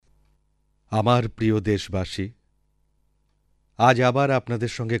আমার প্রিয় দেশবাসী, আজ আবার আপনাদের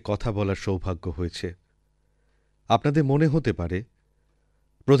সঙ্গে কথা বলার সৌভাগ্য হয়েছে। আপনাদের মনে হতে পারে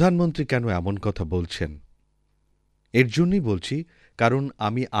প্রধানমন্ত্রী কেন এমন কথা বলছেন। এর জন্যই বলছি, কারণ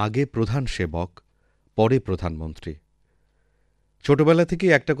আমি আগে প্রধান সেবক, পরে প্রধানমন্ত্রী। ছোটবেলা থেকেই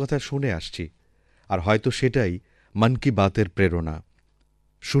একটা কথা শুনে আসছি, আর হয়তো সেটাই মন কি বাতের প্রেরণা।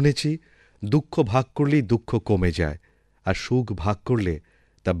 শুনেছি, দুঃখ ভাগ করলেই দুঃখ কমে যায়, আর সুখ ভাগ করলে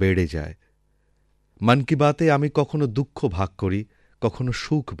তা বেড়ে যায়। মন কি বাতে আমি কখনো দুঃখ ভাগ করি, কখনো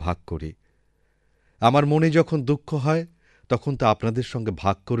সুখ ভাগ করি। আমার মনে যখন দুঃখ হয়, তখন তা আপনাদের সঙ্গে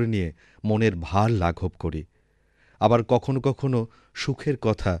ভাগ করে নিয়ে মনের ভার লাঘব করি। আবার কখনো কখনো সুখের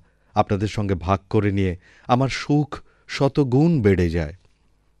কথা আপনাদের সঙ্গে ভাগ করে নিয়ে আমার সুখ শতগুণ বেড়ে যায়।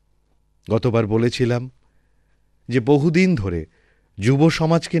 গতবার বলেছিলাম যে বহুদিন ধরে যুব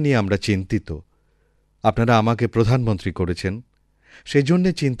সমাজকে নিয়ে আমরা চিন্তিত। আপনারা আমাকে প্রধানমন্ত্রী করেছেন,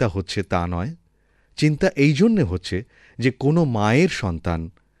 সেজন্যে চিন্তা হচ্ছে তা নয়। চিন্তা এই জন্যে হচ্ছে যে কোনো মায়ের সন্তান,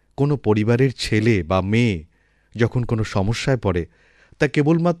 কোনো পরিবারের ছেলে বা মেয়ে যখন কোনো সমস্যায় পড়ে, তা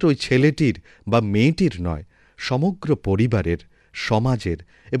কেবলমাত্র ওই ছেলেটির বা মেয়েটির নয়, সমগ্র পরিবারের, সমাজের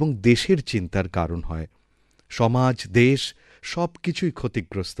এবং দেশের চিন্তার কারণ হয়। সমাজ, দেশ সবকিছুই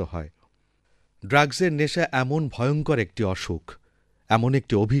ক্ষতিগ্রস্ত হয়। ড্রাগসের নেশা এমন ভয়ঙ্কর একটি অসুখ, এমন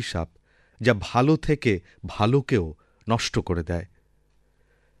একটি অভিশাপ, যা ভালো থেকে ভালোকেও নষ্ট করে দেয়।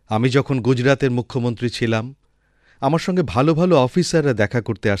 আমি যখন গুজরাতের মুখ্যমন্ত্রী ছিলাম, আমার সঙ্গে ভালো ভালো অফিসাররা দেখা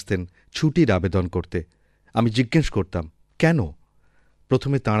করতে আসতেন ছুটির আবেদন করতে। আমি জিজ্ঞেস করতাম, কেন?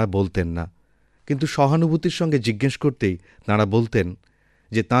 প্রথমে তাঁরা বলতেন না, কিন্তু সহানুভূতির সঙ্গে জিজ্ঞেস করতেই তাঁরা বলতেন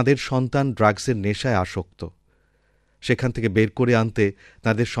যে তাঁদের সন্তান ড্রাগসের নেশায় আসক্ত। সেখান থেকে বের করে আনতে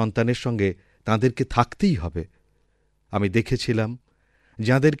তাঁদের সন্তানের সঙ্গে তাঁদেরকে থাকতেই হবে। আমি দেখেছিলাম,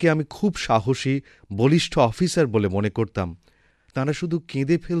 যাঁদেরকে আমি খুব সাহসী, বলিষ্ঠ অফিসার বলে মনে করতাম, তাঁরা শুধু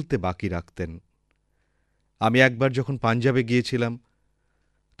কেঁদে ফেলতে বাকি রাখতেন। আমি একবার যখন পাঞ্জাবে গিয়েছিলাম,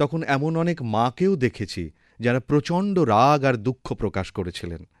 তখন এমন অনেক মাকেও দেখেছি যারা প্রচণ্ড রাগ আর দুঃখ প্রকাশ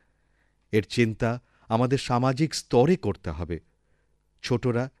করেছিলেন। এর চিন্তা আমাদের সামাজিক স্তরে করতে হবে।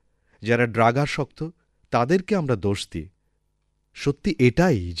 ছোটরা যারা ড্রাগাসক্ত, তাদেরকে আমরা দোষ দিই। সত্যি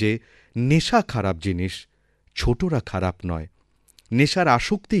এটাই যে নেশা খারাপ জিনিস, ছোটরা খারাপ নয়। নেশার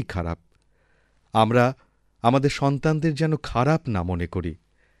আসক্তিই খারাপ। আমরা আমাদের সন্তানদের যেন খারাপ না মনে করি।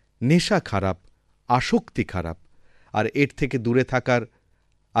 নেশা খারাপ, আসক্তি খারাপ, আর এর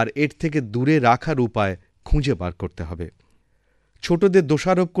থেকে দূরে রাখার উপায় খুঁজে বার করতে হবে। ছোটদের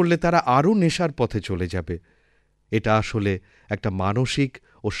দোষারোপ করলে তারা আরও নেশার পথে চলে যাবে। এটা আসলে একটা মানসিক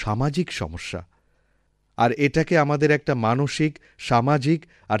ও সামাজিক সমস্যা, আর এটাকে আমাদের একটা মানসিক, সামাজিক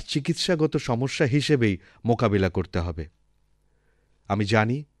আর চিকিৎসাগত সমস্যা হিসেবেই মোকাবিলা করতে হবে। আমি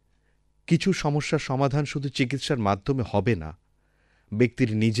জানি, কিছু সমস্যার সমাধান শুধু চিকিৎসার মাধ্যমে হবে না।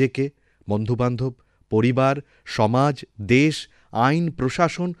 ব্যক্তির নিজেকে, বন্ধুবান্ধব, পরিবার, সমাজ, দেশ, আইন,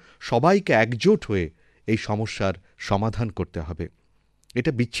 প্রশাসন সবাইকে একজোট হয়ে এই সমস্যার সমাধান করতে হবে।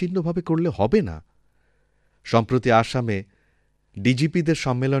 এটা বিচ্ছিন্নভাবে করলে হবে না। সম্প্রতি আসামে ডিজিপিদের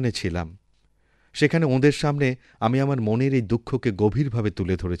সম্মেলনে ছিলাম। সেখানে ওঁদের সামনে আমি আমার মনের এই দুঃখকে গভীরভাবে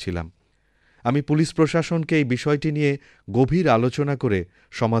তুলে ধরেছিলাম। আমি পুলিশ প্রশাসনকে এই বিষয়টি নিয়ে গভীর আলোচনা করে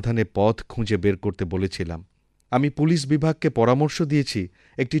সমাধানের পথ খুঁজে বের করতে বলেছিলাম। আমি পুলিশ বিভাগকে পরামর্শ দিয়েছি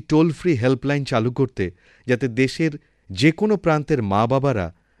একটি টোল ফ্রি হেল্পলাইন চালু করতে, যাতে দেশের যে কোনো প্রান্তের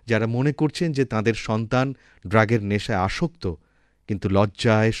মা-বাবারা যারা মনে করছেন যে তাঁদের সন্তান ড্রাগের নেশায় আসক্ত, কিন্তু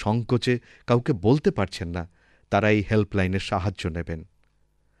লজ্জায়, সংকোচে কাউকে বলতে পারছেন না, তারা এই হেল্পলাইনের সাহায্য নেবেন।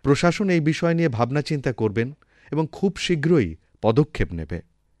 প্রশাসন এই বিষয় নিয়ে ভাবনা চিন্তা করবেন এবং খুব শীঘ্রই পদক্ষেপ নেবে।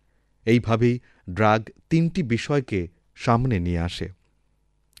 এইভাবেই ড্রাগ ৩টি বিষয়কে সামনে নিয়ে আসে।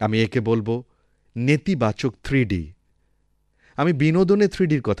 আমি একে বলবো নেতিবাচক 3D। আমি বিনোদনে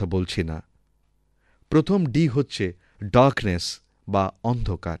 3Dর কথা বলছি না। প্রথম ডি হচ্ছে ডার্কনেস বা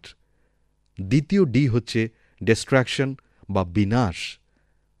অন্ধকার। দ্বিতীয় ডি হচ্ছে ডিস্ট্রাকশন বা বিনাশ,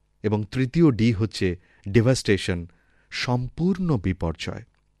 এবং তৃতীয় ডি হচ্ছে ডেভাস্টেশন, সম্পূর্ণ বিপর্যয়।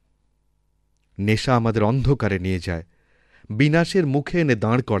 নেশা আমাদের অন্ধকারে নিয়ে যায়, বিনাশের মুখে এনে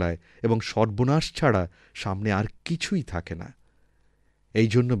দাঁড় করায়, এবং সর্বনাশ ছাড়া সামনে আর কিছুই থাকে না। এই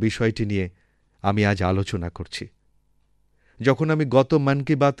জন্য বিষয়টি নিয়ে আমি আজ আলোচনা করছি। যখন আমি গত মন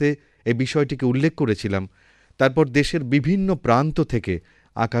কি বাতে এই বিষয়টিকে উল্লেখ করেছিলাম, তারপর দেশের বিভিন্ন প্রান্ত থেকে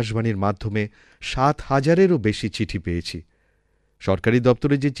আকাশবাণীর মাধ্যমে ৭,০০০-এরও বেশি চিঠি পেয়েছি। সরকারি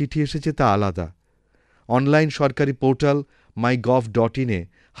দপ্তরে যে চিঠি এসেছে তা আলাদা। অনলাইন সরকারি পোর্টাল mygov.in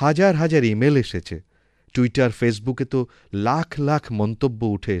হাজার হাজার ইমেল এসেছে। টুইটার, ফেসবুকে তো লাখ লাখ মন্তব্য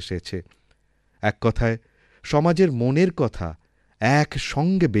উঠে এসেছে। এক কথায়, সমাজের মনের কথা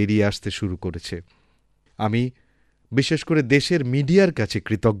একসঙ্গে বেরিয়ে আসতে শুরু করেছে। আমি বিশেষ করে দেশের মিডিয়ার কাছে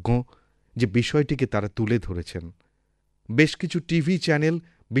কৃতজ্ঞ যে বিষয়টিকে তারা তুলে ধরেছেন। বেশ কিছু টিভি চ্যানেল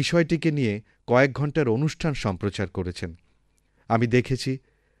বিষয়টিকে নিয়ে কয়েক ঘণ্টার অনুষ্ঠান সম্প্রচার করেছেন। আমি দেখেছি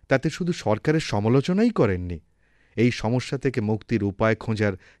তাতে শুধু সরকারের সমালোচনাই করেননি, এই সমস্যা থেকে মুক্তির উপায়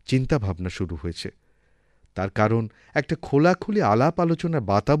খোঁজার চিন্তাভাবনা শুরু হয়েছে। তার কারণ একটা খোলাখুলি আলাপ আলোচনার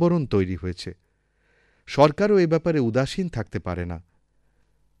বাতাবরণ তৈরি হয়েছে। সরকারও এ ব্যাপারে উদাসীন থাকতে পারে না।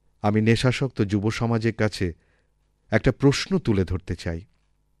 আমি নেশাসক্ত যুব সমাজের কাছে একটা প্রশ্ন তুলে ধরতে চাই।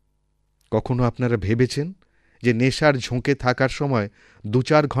 কখনো আপনারা ভেবেছেন যে নেশার ঝোঁকে থাকার সময়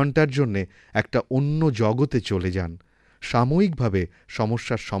 ২-৪ ঘণ্টার জন্যে একটা অন্য জগতে চলে যান, সাময়িকভাবে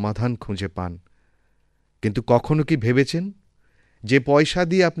সমস্যার সমাধান খুঁজে পান? কিন্তু কখনো কি ভেবেছেন যে পয়সা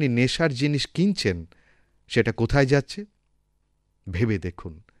দিয়ে আপনি নেশার জিনিস কিনছেন সেটা কোথায় যাচ্ছে? ভেবে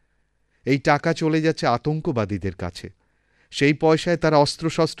দেখুন, এই টাকা চলে যাচ্ছে আতঙ্কবাদীদের কাছে। সেই পয়সায় তারা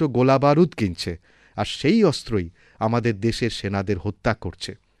অস্ত্রশস্ত্র গোলাবারুদ কিনছে, আর সেই অস্ত্রই আমাদের দেশের সেনাদের হত্যা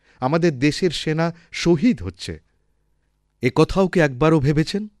করছে। আমাদের দেশের সেনা শহীদ হচ্ছে। এ কথাও কি একবারও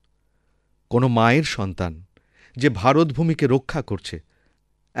ভেবেছেন? কোনো মায়ের সন্তান যে ভারতভূমিকে রক্ষা করছে,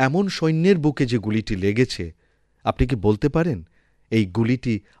 এমন সৈন্যের বুকে যে গুলিটি লেগেছে, আপনি কি বলতে পারেন এই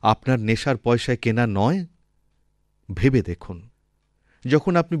গুলিটি আপনার নেশার পয়সায় কেনা নয়? ভেবে দেখুন।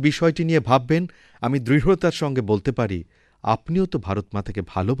 যখন আপনি বিষয়টি নিয়ে ভাববেন, আমি দৃঢ়তার সঙ্গে বলতে পারি, আপনিও তো ভারতমাতাকে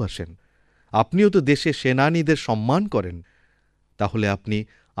ভালোবাসেন, আপনিও তো দেশের সেনানীদের সম্মান করেন। তাহলে আপনি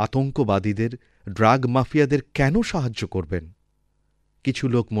আতঙ্কবাদীদের, ড্রাগ মাফিয়াদের কেন সাহায্য করবেন? কিছু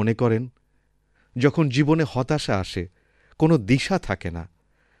লোক মনে করেন, যখন জীবনে হতাশা আসে, কোনো দিশা থাকে না,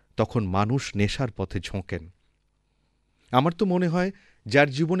 তখন মানুষ নেশার পথে ঝোঁকেন। আমার তো মনে হয়, যার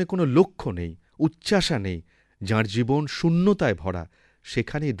জীবনে কোনো লক্ষ্য নেই, উচ্চাশা নেই, যার জীবন শূন্যতায় ভরা,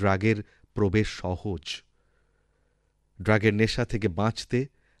 সেখানেই ড্রাগের প্রবেশ সহজ। ড্রাগের নেশা থেকে বাঁচতে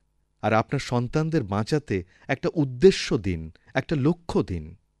আর আপনার সন্তানদের বাঁচাতে একটা উদ্দেশ্য দিন, একটা লক্ষ্য দিন।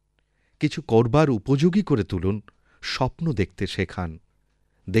 কিছু করবার উপযোগী করে তুলুন, স্বপ্ন দেখতে শেখান।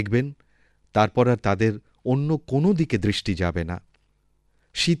 দেখবেন তারপর আর তাদের অন্য কোনো দিকে দৃষ্টি যাবে না।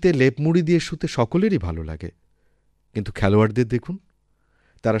 শীতে লেপমুড়ি দিয়ে শুতে সকলেরই ভালো লাগে, কিন্তু খেলোয়াড়দের দেখুন,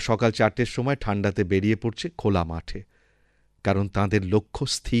 তারা সকাল ৪টের সময় ঠান্ডাতে বেরিয়ে পড়ছে খোলা মাঠে, কারণ তাঁদের লক্ষ্য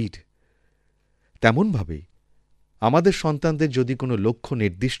স্থির। তেমনভাবেই আমাদের সন্তানদের যদি কোনো লক্ষ্য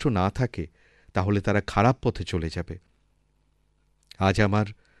নির্দিষ্ট না থাকে, তাহলে তারা খারাপ পথে চলে যাবে। আজ আমার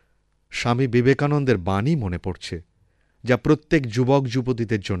স্বামী বিবেকানন্দের বাণী মনে পড়ছে, যা প্রত্যেক যুবক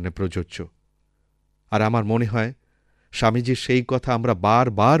যুবতীদের জন্য প্রযোজ্য। আর আমার মনে হয় স্বামীজির সেই কথা আমরা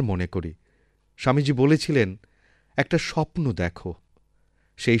বারবার মনে করি। স্বামীজি বলেছিলেন, একটা স্বপ্ন দেখো,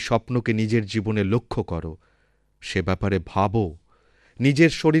 সেই স্বপ্নকে নিজের জীবনে লক্ষ্য করো, সে ব্যাপারে ভাবো,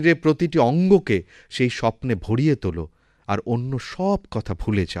 নিজের শরীরের প্রতিটি অঙ্গকে সেই স্বপ্নে ভরিয়ে তোলো, আর অন্য সব কথা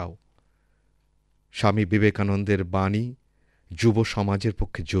ভুলে যাও। স্বামী বিবেকানন্দের বাণী যুব সমাজের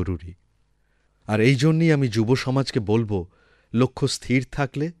পক্ষে জরুরি। আর এই জন্যই আমি যুব সমাজকে বলব, লক্ষ্য স্থির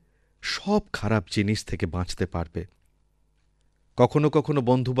থাকলে সব খারাপ জিনিস থেকে বাঁচতে পারবে। কখনো কখনো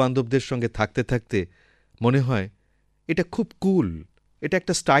বন্ধুবান্ধবদের সঙ্গে থাকতে থাকতে মনে হয় এটা খুব কুল, এটা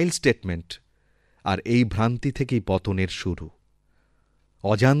একটা স্টাইল স্টেটমেন্ট, আর এই ভ্রান্তি থেকেই পতনের শুরু।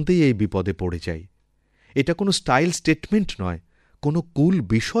 অজান্তেই এই বিপদে পড়ে যাই। এটা কোনো স্টাইল স্টেটমেন্ট নয়, কোনো কুল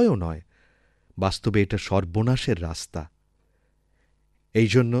বিষয়ও নয়, বাস্তবে এটা সর্বনাশের রাস্তা। এই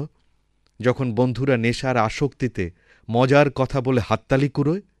জন্য যখন বন্ধুরা নেশার আসক্তিতে মজার কথা বলে হাততালি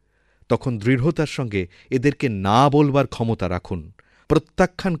কুড়োয়, তখন দৃঢ়তার সঙ্গে এদেরকে না বলবার ক্ষমতা রাখুন,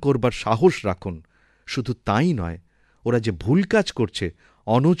 প্রত্যাখ্যান করবার সাহস রাখুন। শুধু তাই নয়, ওরা যে ভুল কাজ করছে,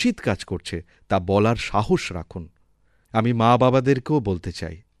 অনুচিত কাজ করছে, তা বলার সাহস রাখুন। আমি মা বাবাদেরকেও বলতে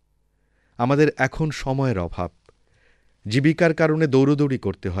চাই, আমাদের এখন সময়ের অভাব, জীবিকার কারণে দৌড়দৌড়ি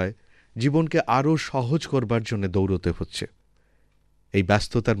করতে হয়, জীবনকে আরও সহজ করবার জন্য দৌড়তে হচ্ছে। এই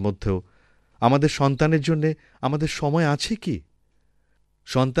ব্যস্ততার মধ্যেও আমাদের সন্তানের জন্য আমাদের সময় আছে কি?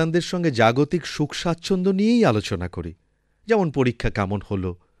 সন্তানদের সঙ্গে জাগতিক সুখ স্বাচ্ছন্দ্য নিয়েই আলোচনা করি, যেমন পরীক্ষা কেমন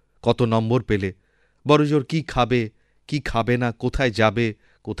হলো, কত নম্বর পেলে, বড়জোর কি খাবে, কি খাবে না, কোথায় যাবে,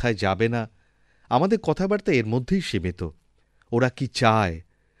 কোথায় যাবে না। আমাদের কথাবার্তা এর মধ্যেই সীমিত। ওরা কি চায়,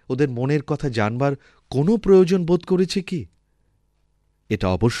 ওদের মনের কথা জানবার কোনো প্রয়োজন বোধ করেছে কি? এটা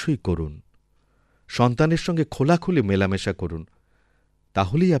অবশ্যই করুন। সন্তানের সঙ্গে খোলাখুলি মেলামেশা করুন,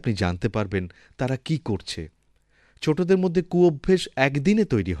 তাহলেই আপনি জানতে পারবেন তারা কি করছে। ছোটদের মধ্যে কুঅভ্যেস একদিনে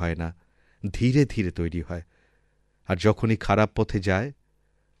তৈরি হয় না, ধীরে ধীরে তৈরি হয়। আর যখনই খারাপ পথে যায়,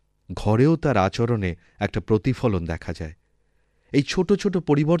 ঘরেও তার আচরণে একটা প্রতিফলন দেখা যায়। এই ছোট ছোট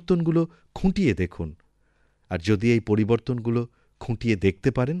পরিবর্তনগুলো খুঁটিয়ে দেখুন, আর যদি এই পরিবর্তনগুলো খুঁটিয়ে দেখতে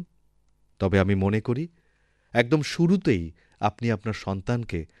পারেন, তবে আমি মনে করি একদম শুরুতেই আপনি আপনার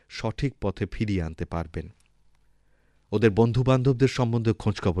সন্তানকে সঠিক পথে ফিরিয়ে আনতে পারবেন। ওদের বন্ধুবান্ধবদের সম্বন্ধে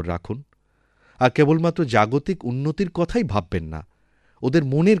খোঁজখবর রাখুন, আর কেবলমাত্র জাগতিক উন্নতির কথাই ভাববেন না। ওদের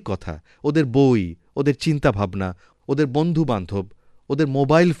মনের কথা, ওদের বই, ওদের চিন্তাভাবনা, ওদের বন্ধুবান্ধব, ওদের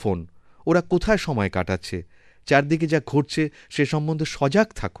মোবাইল ফোন, ওরা কোথায় সময় কাটাচ্ছে, চারদিকে যা ঘটছে সে সম্বন্ধে সজাগ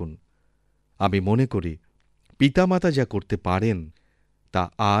থাকুন। আমি মনে করি পিতামাতা যা করতে পারেন তা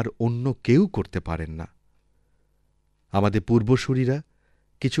আর অন্য কেউ করতে পারেন না। আমাদের পূর্বসূরীরা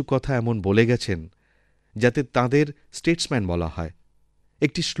কিছু কথা এমন বলে গেছেন যাতে তাঁদের স্টেটসম্যান বলা হয়।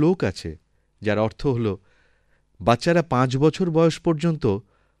 একটি শ্লোক আছে যার অর্থ হল, বাচ্চারা 5 বছর বয়স পর্যন্ত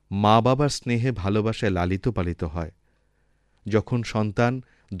মা বাবার স্নেহে ভালোবাসায় লালিত পালিত হয়। যখন সন্তান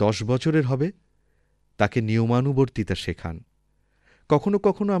 10 বছরের হবে তাকে নিয়মানুবর্তিতা শেখান। কখনো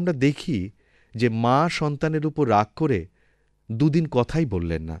কখনো আমরা দেখি যে মা সন্তানের উপর রাগ করে 2 দিন কথাই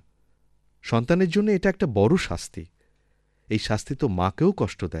বললেন না। সন্তানের জন্য এটা একটা বড় শাস্তি। এই শাস্তি তো মাকেও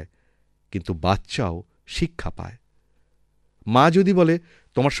কষ্ট দেয়, কিন্তু বাচ্চাও শিক্ষা পায়। মা যদি বলে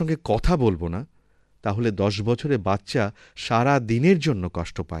তোমার সঙ্গে কথা বলবো না, তাহলে 10 বছরের বাচ্চা সারা দিনের জন্য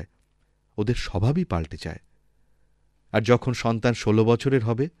কষ্ট পায়, ওদের স্বভাবই পাল্টে যায়। আর যখন সন্তান 16 বছরের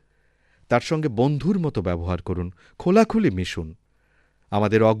হবে, তার সঙ্গে বন্ধুর মতো ব্যবহার করুন, খোলাখুলি মিশুন।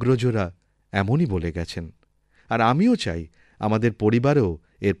 আমাদের অগ্রজরা এমনই বলে গেছেন, আর আমিও চাই আমাদের পরিবারেও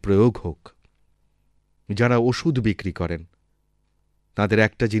এর প্রয়োগ হোক। যারা ওষুধ বিক্রি করেন তাদের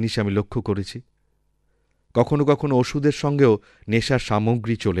একটা জিনিস আমি লক্ষ্য করেছি, কখনো কখনো ওষুধের সঙ্গেও নেশার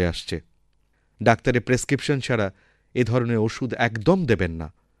সামগ্রী চলে আসছে। ডাক্তারের প্রেসক্রিপশন ছাড়া এ ধরনের ওষুধ একদম দেবেন না।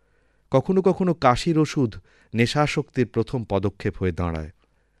 কখনো কখনো কাশির ওষুধ নেশাসক্তির প্রথম পদক্ষেপ হয়ে দাঁড়ায়।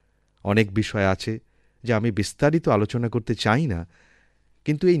 অনেক বিষয় আছে যা আমি বিস্তারিত আলোচনা করতে চাই না,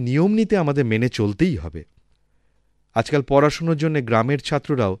 কিন্তু এই নিয়মনীতি আমাদের মেনে চলতেই হবে। আজকাল পড়াশোনার জন্য গ্রামের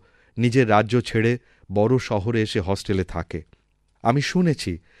ছাত্ররাও নিজের রাজ্য ছেড়ে বড় শহরে এসে হস্টেলে থাকে। আমি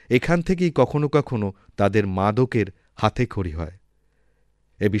শুনেছি এখান থেকেই কখনো কখনো তাদের মাদকের হাতেখড়ি হয়।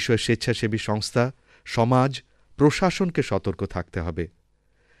 এ বিষয়ে স্বেচ্ছাসেবী সংস্থা, সমাজ, প্রশাসনকে সতর্ক থাকতে হবে।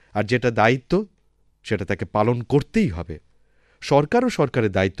 আর যেটা দায়িত্ব সেটা তাকে পালন করতেই হবে। সরকারও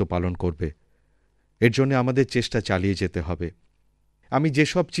সরকারের দায়িত্ব পালন করবে। এর জন্য আমাদের চেষ্টা চালিয়ে যেতে হবে। আমি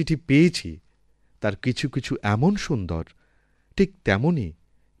যেসব চিঠি পেয়েছি তার কিছু কিছু এমন সুন্দর, ঠিক তেমনই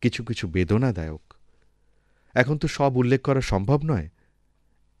কিছু কিছু বেদনাদায়ক। এখন তো সব উল্লেখ করা সম্ভব নয়।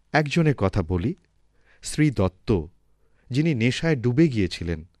 একজনের কথা বলি, শ্রী দত্ত, যিনি নেশায় ডুবে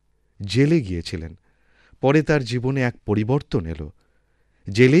গিয়েছিলেন, জেলে গিয়েছিলেন। পরে তার জীবনে এক পরিবর্তন এলো।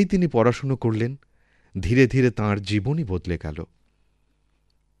 জেলেই তিনি পড়াশুনো করলেন। ধীরে ধীরে তাঁর জীবনই বদলে গেল।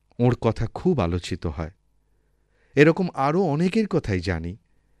 ওর কথা খুব আলোচিত হয়। এরকম আরও অনেকের কথাই জানি।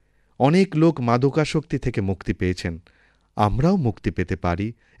 অনেক লোক মাদকাসক্তি থেকে মুক্তি পেয়েছেন। আমরাও মুক্তি পেতে পারি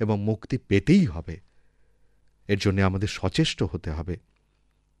এবং মুক্তি পেতেই হবে। এর জন্য আমাদের সচেষ্ট হতে হবে।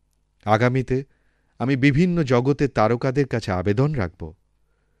 আগামীতে আমি বিভিন্ন জগতের তারকাদের কাছে আবেদন রাখব,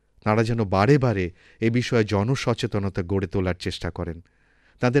 তাঁরা যেন বারে বারে এ বিষয়ে জনসচেতনতা গড়ে তোলার চেষ্টা করেন।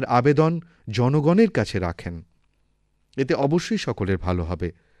 তাদের আবেদন জনগণের কাছে রাখেন। এতে অবশ্যই সকলের ভালো হবে।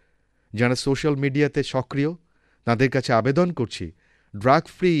 যারা সোশ্যাল মিডিয়াতে সক্রিয় তাদের কাছে আবেদন করছি, ড্রাগ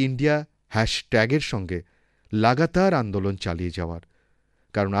ফ্রি ইন্ডিয়া হ্যাশট্যাগের সঙ্গে লাগাতার আন্দোলন চালিয়ে যাওয়ার।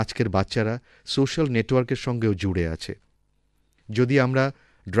 কারণ আজকের বাচ্চারা সোশ্যাল নেটওয়ার্কের সঙ্গেও জুড়ে আছে। যদি আমরা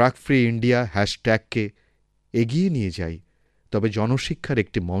ড্রাগ ফ্রি ইন্ডিয়া হ্যাশট্যাগকে এগিয়ে নিয়ে যাই, তবে জনশিক্ষার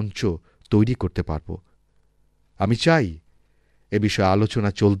একটি মঞ্চ তৈরি করতে পারব। আমি চাই এ বিষয়ে আলোচনা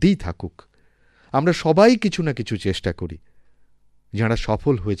চলতেই থাকুক। আমরা সবাই কিছু না কিছু চেষ্টা করি। যাঁরা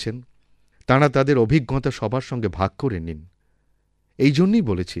সফল হয়েছেন তাঁরা তাদের অভিজ্ঞতা সবার সঙ্গে ভাগ করে নিন। এই জন্যই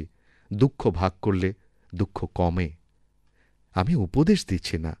বলেছি, দুঃখ ভাগ করলে দুঃখ কমে। আমি উপদেশ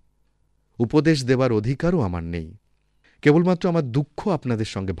দিচ্ছি না, উপদেশ দেবার অধিকারও আমার নেই। কেবলমাত্র আমার দুঃখ আপনাদের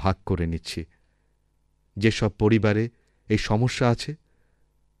সঙ্গে ভাগ করে নিচ্ছি। যেসব পরিবারে এই সমস্যা আছে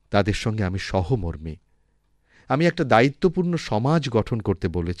তাদের সঙ্গে আমি সহমর্মী। আমি একটা দায়িত্বপূর্ণ সমাজ গঠন করতে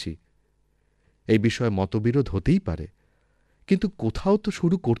বলেছি। এই বিষয়ে মতবিরোধ হতেই পারে, কিন্তু কোথাও তো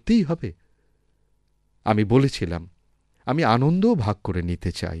শুরু করতেই হবে। আমি বলেছিলাম আমি আনন্দও ভাগ করে নিতে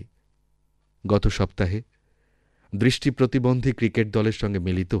চাই। গত সপ্তাহে দৃষ্টি প্রতিবন্ধী ক্রিকেট দলের সঙ্গে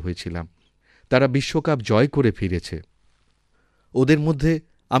মিলিত হয়েছিলাম। তারা বিশ্বকাপ জয় করে ফিরেছে। ওদের মধ্যে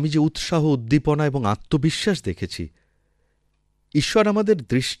আমি যে উৎসাহ, উদ্দীপনা এবং আত্মবিশ্বাস দেখেছি। ঈশ্বর আমাদের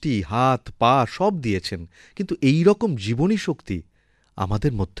দৃষ্টি, হাত, পা সব দিয়েছেন, কিন্তু এই রকম জীবনী শক্তি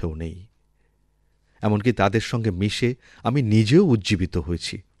আমাদের মধ্যেও নেই। এমনকি তাদের সঙ্গে মিশে আমি নিজেও উজ্জীবিত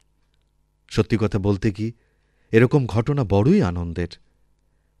হয়েছি। সত্যি কথা বলতে কি, এরকম ঘটনা বড়ই আনন্দের।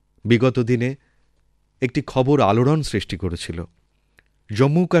 বিগত দিনে একটি খবর আলোড়ন সৃষ্টি করেছিল।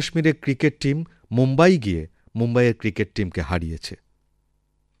 জম্মু কাশ্মীরের ক্রিকেট টিম মুম্বাই গিয়ে মুম্বাইয়ের ক্রিকেট টিমকে হারিয়েছে।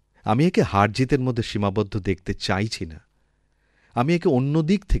 আমি একে হার জিতের মধ্যে সীমাবদ্ধ দেখতে চাইছি না। আমি একে অন্য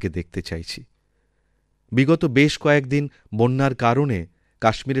দিক থেকে দেখতে চাইছি। বিগত বেশ কয়েকদিন বন্যার কারণে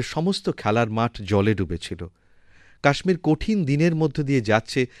কাশ্মীরের সমস্ত খেলার মাঠ জলে ডুবেছিল। কাশ্মীর কঠিন দিনের মধ্য দিয়ে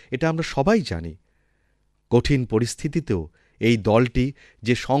যাচ্ছে, এটা আমরা সবাই জানি। কঠিন পরিস্থিতিতেও এই দলটি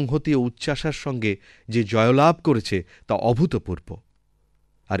যে সংহতি ও উচ্ছ্বাসের সঙ্গে যে জয়লাভ করেছে তা অভূতপূর্ব।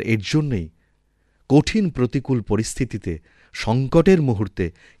 আর এর জন্যই কঠিন প্রতিকূল পরিস্থিতিতে, সংকটের মুহূর্তে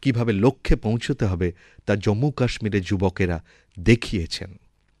কিভাবে লক্ষ্যে পৌঁছতে হবে তা জম্মু কাশ্মীরের যুবকেরা দেখিয়েছেন।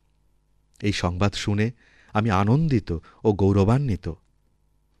 এই সংবাদ শুনে আমি আনন্দিত ও গৌরবান্বিত।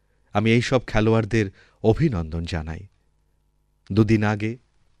 আমি এই সব খেলোয়াড়দের অভিনন্দন জানাই। দুদিন আগে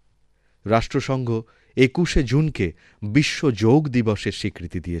রাষ্ট্রসংঘ ২১শে জুনকে বিশ্ব যোগ দিবসের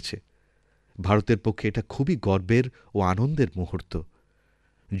স্বীকৃতি দিয়েছে। ভারতের পক্ষে এটা খুবই গর্বের ও আনন্দের মুহূর্ত।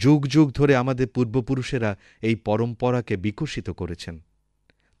 যুগ যুগ ধরে আমাদের পূর্বপুরুষেরা এই পরম্পরাকে বিকশিত করেছেন,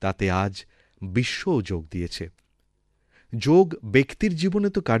 তাতে আজ বিশ্বও যোগ দিয়েছে। যোগ ব্যক্তির জীবনে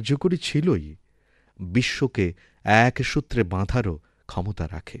তো কার্যকরী ছিলই, বিশ্বকে এক সূত্রে বাঁধারও ক্ষমতা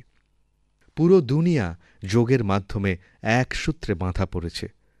রাখে। পুরো দুনিয়া যোগের মাধ্যমে এক সূত্রে বাঁধা পড়েছে।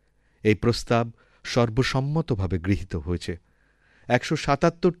 এই প্রস্তাব সর্বসম্মতভাবে গৃহীত হয়েছে।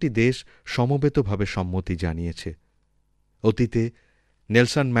 ১৭৭টি দেশ সমবেতভাবে সম্মতি জানিয়েছে। অতীতে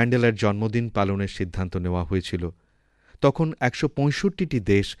নেলসন ম্যান্ডেলার জন্মদিন পালনের সিদ্ধান্ত নেওয়া হয়েছিল, তখন ১৬৫টি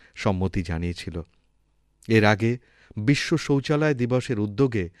দেশ সম্মতি জানিয়েছিল। এর আগে বিশ্ব শৌচালয় দিবসের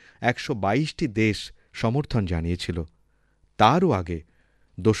উদ্যোগে ১২২টি দেশ সমর্থন জানিয়েছিল। তারও আগে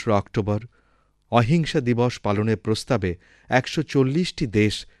 ২রা অক্টোবর অহিংসা দিবস পালনের প্রস্তাবে ১৪০টি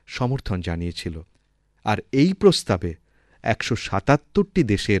দেশ সমর্থন জানিয়েছিল। আর এই প্রস্তাবে ১৭৭টি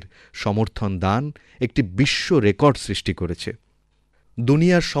দেশের সমর্থন দান একটি বিশ্ব রেকর্ড সৃষ্টি করেছে।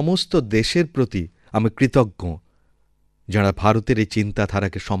 দুনিয়ার সমস্ত দেশের প্রতি আমি কৃতজ্ঞ, যাঁরা ভারতের এই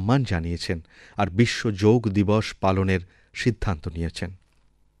চিন্তাধারাকে সম্মান জানিয়েছেন আর বিশ্ব যোগ দিবস পালনের সিদ্ধান্ত নিয়েছেন।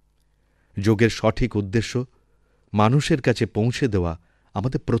 যোগের সঠিক উদ্দেশ্য মানুষের কাছে পৌঁছে দেওয়া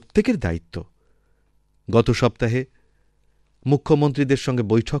আমাদের প্রত্যেকের দায়িত্ব। গত সপ্তাহে মুখ্যমন্ত্রীদের সঙ্গে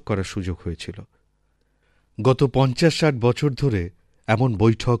বৈঠক করার সুযোগ হয়েছিল। গত ৫০-৬০ বছর ধরে এমন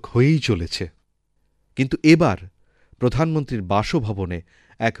বৈঠক হয়েই চলেছে, কিন্তু এবার প্রধানমন্ত্রীর বাসভবনে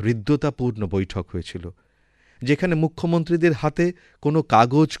এক হৃদ্যতাপূর্ণ বৈঠক হয়েছিল, যেখানে মুখ্যমন্ত্রীদের হাতে কোনো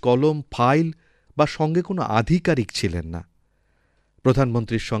কাগজ কলম ফাইল বা সঙ্গে কোনো আধিকারিক ছিলেন না।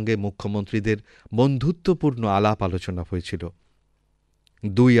 প্রধানমন্ত্রীর সঙ্গে মুখ্যমন্ত্রীদের বন্ধুত্বপূর্ণ আলাপ আলোচনা হয়েছিল।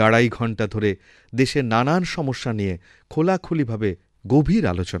 ২-২.৫ ঘণ্টা ধরে দেশের নানান সমস্যা নিয়ে খোলাখুলিভাবে গভীর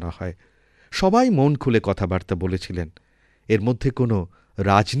আলোচনা হয়। সবাই মন খুলে কথাবার্তা বলেছিলেন। এর মধ্যে কোনো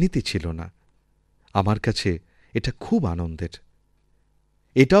রাজনীতি ছিল না। আমার কাছে এটা খুব আনন্দের।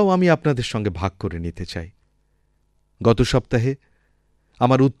 এটাও আমি আপনাদের সঙ্গে ভাগ করে নিতে চাই। গত সপ্তাহে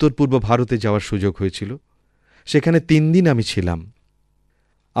আমার উত্তর পূর্ব ভারতে যাওয়ার সুযোগ হয়েছিল। সেখানে ৩ দিন আমি ছিলাম।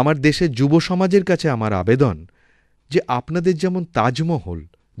 আমার দেশের যুব সমাজের কাছে আমার আবেদন যে আপনাদের যেমন তাজমহল,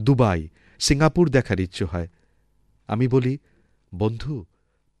 দুবাই, সিঙ্গাপুর দেখার ইচ্ছে হয়, আমি বলি, বন্ধু,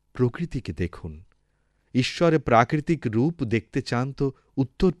 প্রকৃতিকে দেখুন। ঈশ্বরের প্রাকৃতিক রূপ দেখতে চান তো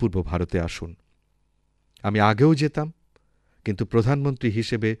উত্তর পূর্ব ভারতে আসুন। আমি আগেও যেতাম, কিন্তু প্রধানমন্ত্রী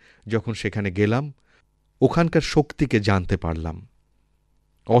হিসেবে যখন সেখানে গেলাম, ওখানকার শক্তিকে জানতে পারলাম।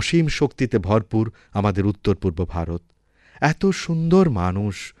 অসীম শক্তিতে ভরপুর আমাদের উত্তর পূর্ব ভারত। এত সুন্দর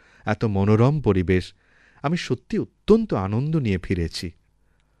মানুষ, এত মনোরম পরিবেশ, আমি সত্যি অত্যন্ত আনন্দ নিয়ে ফিরেছি।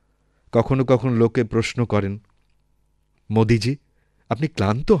 কখনো কখনো লোকে প্রশ্ন করেন, মোদিজি, আপনি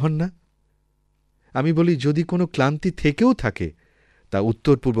ক্লান্ত হন না? আমি বলি, যদি কোনো ক্লান্তি থেকেও থাকে তা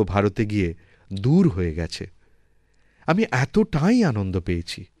উত্তর পূর্ব ভারতে গিয়ে দূর হয়ে গেছে। আমি এতটাই আনন্দ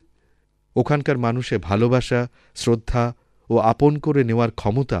পেয়েছি। ওখানকার মানুষের ভালোবাসা, শ্রদ্ধা ও আপন করে নেওয়ার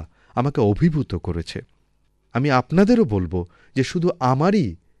ক্ষমতা আমাকে অভিভূত করেছে। আমি আপনাদেরও বলবো যে শুধু আমারই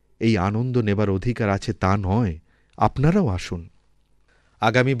এই আনন্দ নেবার অধিকার আছে তা নয়, আপনারাও আসুন।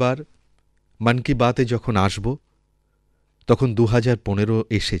 আগামীবার মন কি বাতে যখন আসব, তখন ২০১৫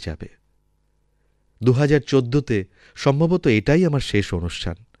 এসে যাবে। ২০১৪তে সম্ভবত এটাই আমার শেষ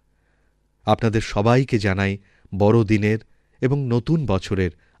অনুষ্ঠান। আপনাদের সবাইকে জানাই বড়দিনের এবং নতুন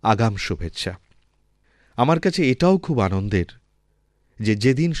বছরের আগাম শুভেচ্ছা। আমার কাছে এটাও খুব আনন্দের যে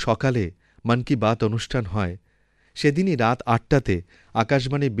যেদিন সকালে মন কি বাত অনুষ্ঠান হয়, সেদিনই রাত ৮টাতে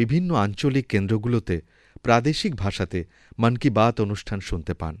আকাশবাণীর বিভিন্ন আঞ্চলিক কেন্দ্রগুলোতে প্রাদেশিক ভাষাতে মন কি বাত অনুষ্ঠান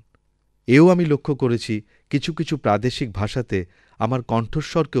শুনতে পান। এও আমি লক্ষ্য করেছি, কিছু কিছু প্রাদেশিক ভাষাতে আমার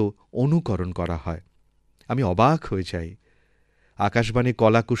কণ্ঠস্বরকেও অনুকরণ করা হয়। আমি অবাক হয়ে যাই। আকাশবাণীর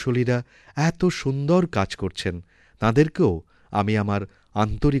কলাকুশলীরা এত সুন্দর কাজ করছেন, তাঁদেরকেও আমি আমার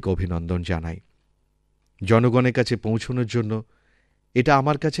আন্তরিক অভিনন্দন জানাই। জনগণের কাছে পৌঁছনোর জন্য এটা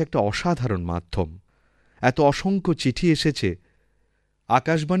আমার কাছে একটা অসাধারণ মাধ্যম। এত অসংখ্য চিঠি এসেছে,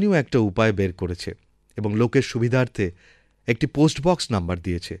 আকাশবাণীও একটা উপায় বের করেছে। এবং লোকের সুবিধার্থে একটি পোস্ট বক্স নাম্বার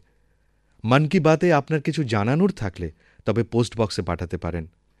দিয়েছে। মন কি বাতে আপনার কিছু জানানোর থাকলে তবে পোস্ট বক্সে পাঠাতে পারেন।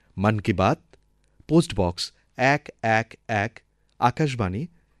 Mann Ki Baat, post box ১১১, Akashvani,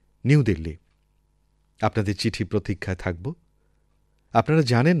 New Delhi. আপনাদের চিঠি প্রতীক্ষায় থাকব। আপনারা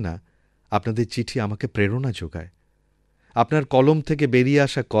জানেন না, আপনাদের চিঠি আমাকে প্রেরণা যোগায়। আপনার কলম থেকে বেরিয়ে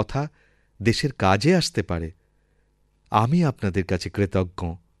আসা কথা দেশের কাজে আসতে পারে। আমি আপনাদের কাছে কৃতজ্ঞ।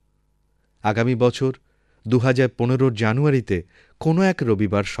 আগামী বছর ২০১৫ জানুয়ারিতে কোনো এক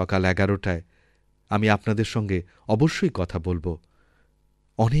রবিবার সকাল ১১টায় আমি আপনাদের সঙ্গে অবশ্যই কথা বলব।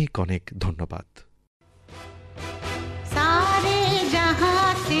 অনেক অনেক ধন্যবাদ।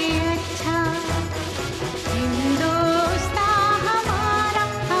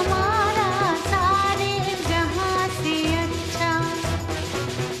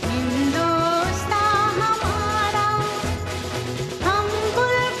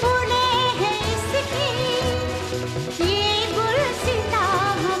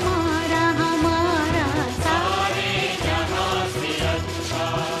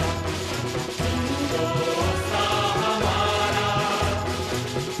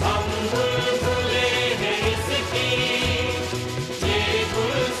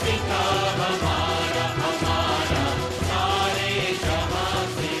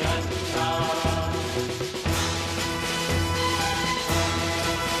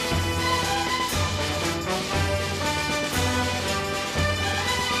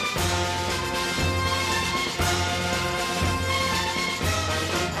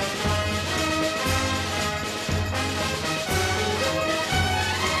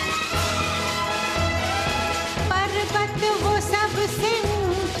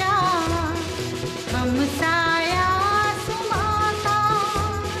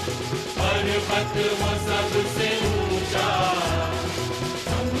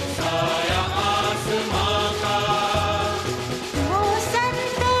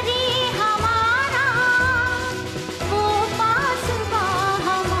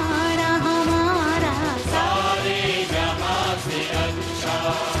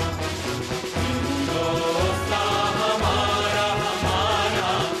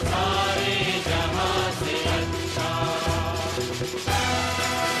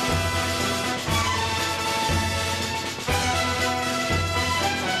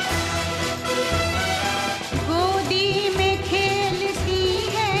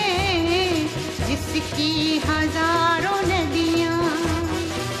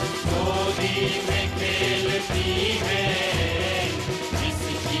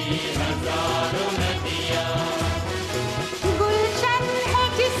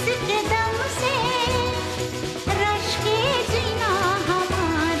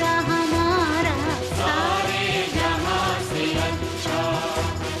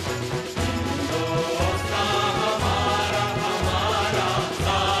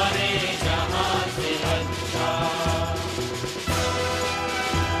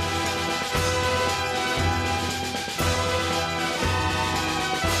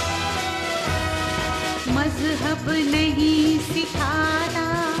 मज़हब नहीं सिखाता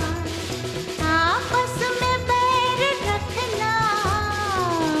आपस में बैर रखना,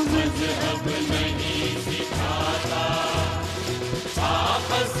 मज़हब नहीं सिखाता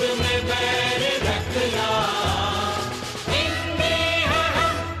आपस में बैर रखना। हिंदी है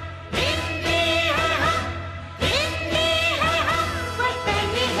हम, हिंदी है हम, हिंदी है हम,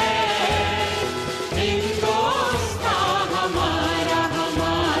 वतन है हिंदुस्तान हमारा,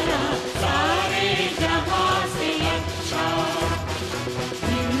 हमारा सारे जहां से अच्छा।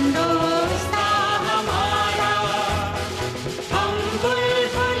 हिंदुस्तान हमारा, हम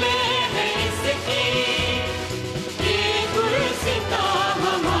बुलबुले हैं इसकी, ये गुलसिता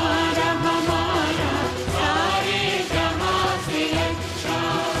हमारा, हमारा सारे जहां से अच्छा।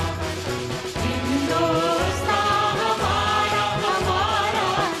 हिंदुस्तान हमारा, हमारा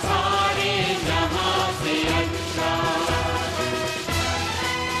सारे जहां से अच्छा।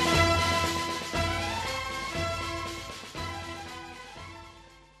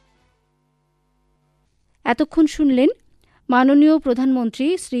 এতক্ষণ শুনলেন মাননীয় প্রধানমন্ত্রী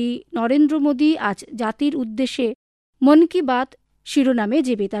শ্রী নরেন্দ্র মোদী আজ জাতির উদ্দেশ্যে মন কি বাত শিরোনামে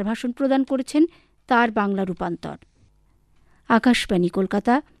যে বেতার ভাষণ প্রদান করেছেন তার বাংলা রূপান্তর। আকাশবাণী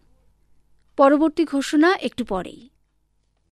কলকাতা। পরবর্তী ঘোষণা একটু পরেই।